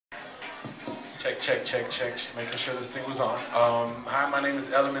Check. Just making sure this thing was on. Hi, my name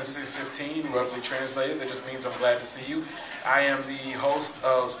is Element 615, roughly translated. That just means I'm glad to see you. I am the host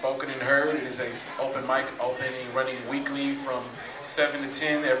of Spoken and Heard. It is an open mic running weekly from 7 to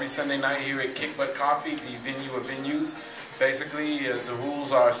 10 every Sunday night here at Kick Butt Coffee, the venue of venues. Basically, the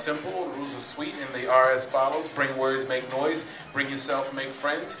rules are simple, the rules are sweet, and they are as follows. Bring words, make noise. Bring yourself, make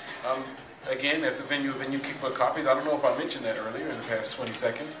friends. Again, at the venue of Kick Butt Coffee. I don't know if I mentioned that earlier in the past 20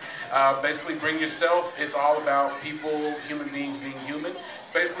 seconds. Basically, bring yourself. It's all about people, human beings being human.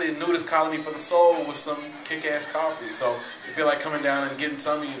 It's basically a nudist colony for the soul with some kick-ass coffee. So if you feel like coming down and getting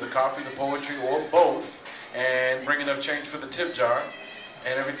some of either the coffee, the poetry, or both, and bring enough change for the tip jar,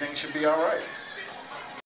 and everything should be all right.